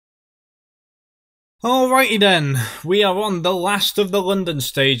Alrighty then, we are on the last of the London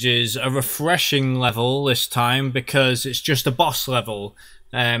stages, a refreshing level this time because it's just a boss level,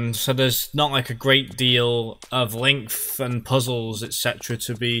 so there's not like a great deal of length and puzzles etc.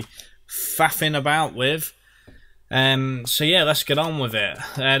 to be faffing about with. So yeah, let's get on with it.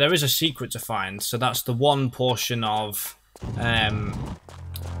 There is a secret to find, so that's the one portion of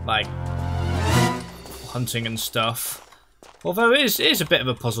like hunting and stuff. Although it is a bit of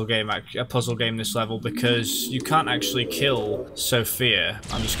a puzzle game this level, because you can't actually kill Sophia.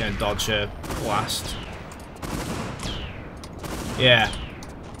 I'm just going to dodge her blast. Yeah.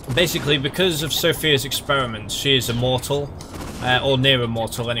 Basically, because of Sophia's experiments, she is immortal, or near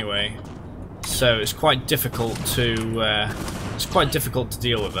immortal anyway. So it's quite difficult to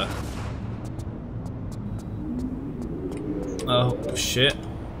deal with her. Oh shit!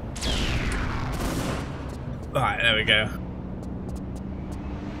 Alright, there we go.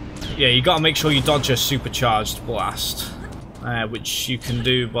 Yeah, you gotta make sure you dodge a supercharged blast, which you can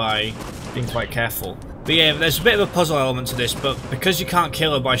do by being quite careful. But yeah, there's a bit of a puzzle element to this, but because you can't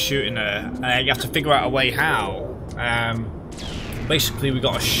kill her by shooting her, you have to figure out a way how. Basically, we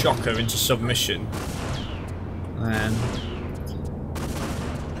got to shock her into submission.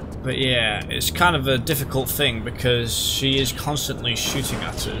 But yeah, it's kind of a difficult thing because she is constantly shooting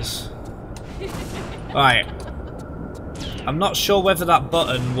at us. Right. I'm not sure whether that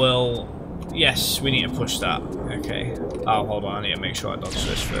button will... Yes, we need to push that. Okay. Oh, hold on. I need to make sure I dodge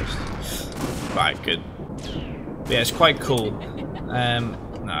this first. Right, good. But yeah, it's quite cool.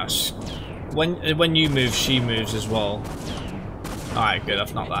 No, when you move, she moves as well. Alright, good.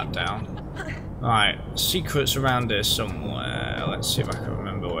 I've knocked that down. Alright, secrets around here somewhere. Let's see if I can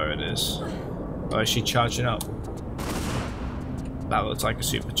remember where it is. Oh, is she charging up? That looks like a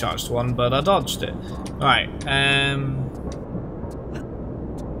supercharged one, but I dodged it. Right,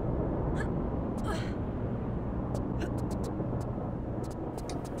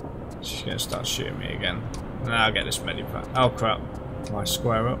 she's gonna start shooting me again. Now I'll get this medipack. Oh crap. Do I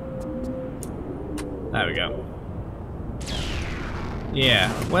square up? There we go.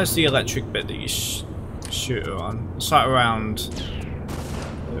 Yeah, where's the electric bit that you shoot her on? It's like around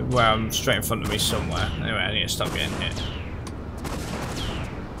where I'm straight in front of me somewhere. Anyway, I need to stop getting hit.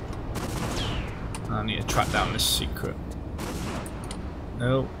 I need to track down this secret.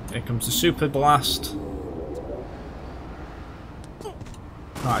 Oh, here comes the super blast.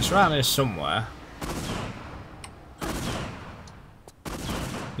 Right, it's around here somewhere.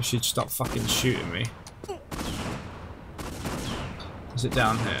 You should stop fucking shooting me. Is it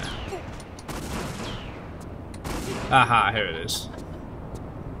down here? Aha, here it is.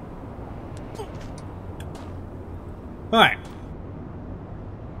 Right.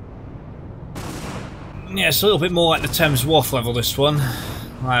 Yeah, it's a little bit more like the Thames Wharf level, this one.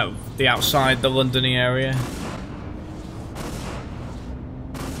 Like the outside, the Londony area.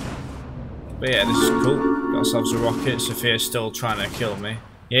 But yeah, this is cool. Got ourselves a rocket. Sophia's still trying to kill me.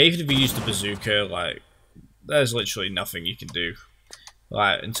 Yeah, even if you use the bazooka, like, there's literally nothing you can do.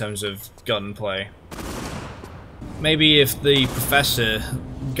 Like, in terms of gunplay. Maybe if the professor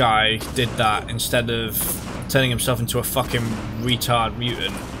guy did that instead of turning himself into a fucking retard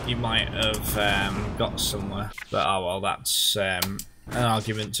mutant, he might have got somewhere. But oh well, that's an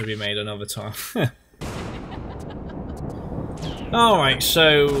argument to be made another time. Alright,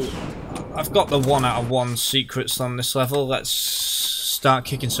 so I've got the 1 out of 1 secrets on this level. Let's start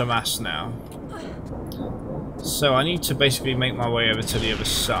kicking some ass now. So I need to basically make my way over to the other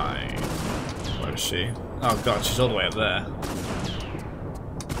side. Where is she? Oh god, she's all the way up there.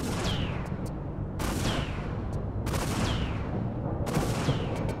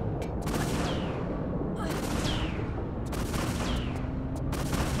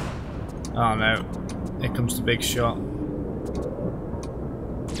 Oh no, here comes the big shot.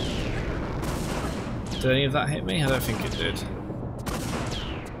 Did any of that hit me? I don't think it did.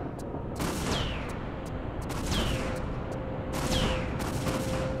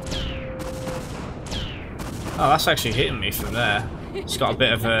 Oh, that's actually hitting me from there. It's got a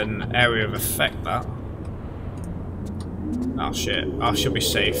bit of an area of effect, that. Oh shit, I should be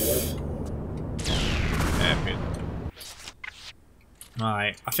safe. Yeah, good.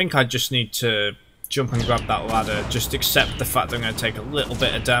 Right, I think I just need to jump and grab that ladder. Just accept the fact that I'm going to take a little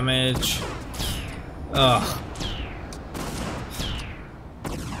bit of damage. Ugh.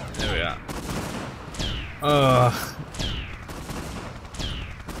 There we are. Ugh.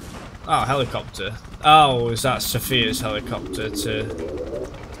 Oh, helicopter. Oh, is that Sophia's helicopter to...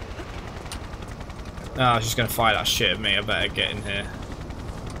 Oh, she's going to fire that shit at me. I better get in here.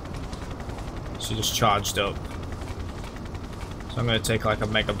 She just charged up. So I'm going to take like a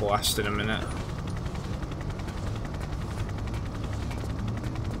mega blast in a minute.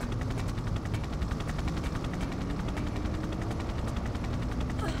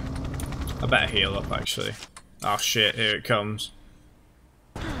 I better heal up actually. Oh shit, here it comes.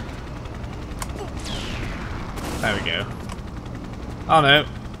 There we go. Oh no,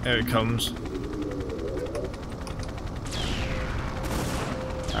 here it comes.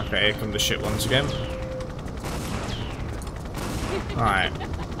 Okay, here come the shit ones again. Alright.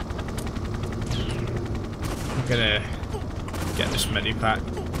 I'm gonna get this medipack.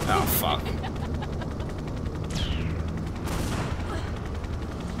 Oh fuck.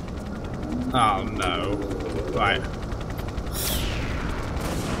 Oh no. Right.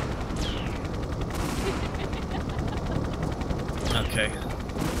 Okay.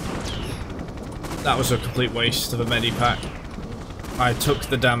 That was a complete waste of a medipack. I took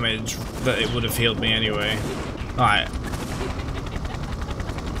the damage that it would have healed me anyway. Alright.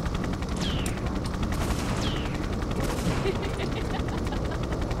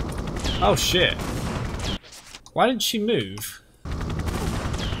 Oh shit. Why didn't she move?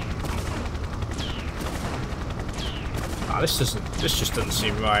 Ah, this just doesn't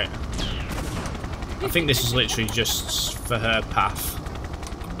seem right. I think this is literally just for her path.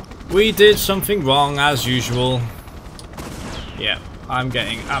 We did something wrong as usual. Yeah, I'm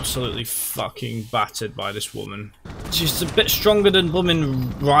getting absolutely fucking battered by this woman. She's a bit stronger than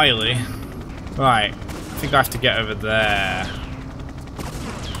blooming Riley. Right, I think I have to get over there.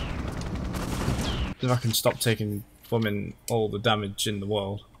 If I can stop taking blooming all the damage in the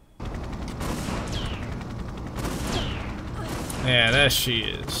world. Yeah, there she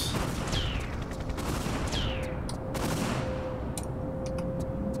is.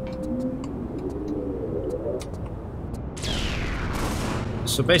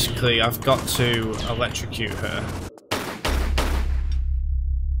 So basically, I've got to electrocute her.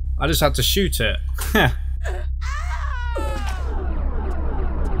 I just had to shoot it.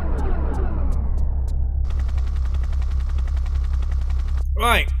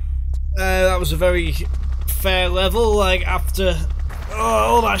 Right. That was a very fair level. Like, after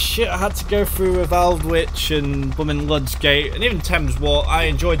all that shit I had to go through with Valve Witch and Blooming Lud's Gate, and even Thames War, I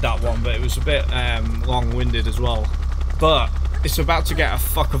enjoyed that one, but it was a bit long-winded as well. But it's about to get a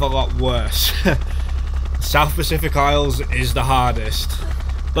fuck of a lot worse. South Pacific Isles is the hardest.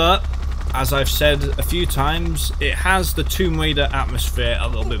 But, as I've said a few times, it has the Tomb Raider atmosphere a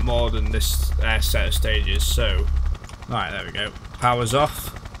little bit more than this set of stages, so... Right, there we go. Power's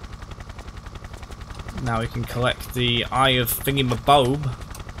off. Now we can collect the Eye of Thingamabob.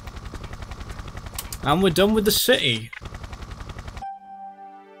 And we're done with the city.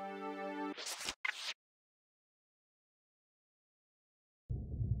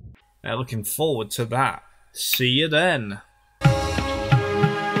 Looking forward to that. See you then.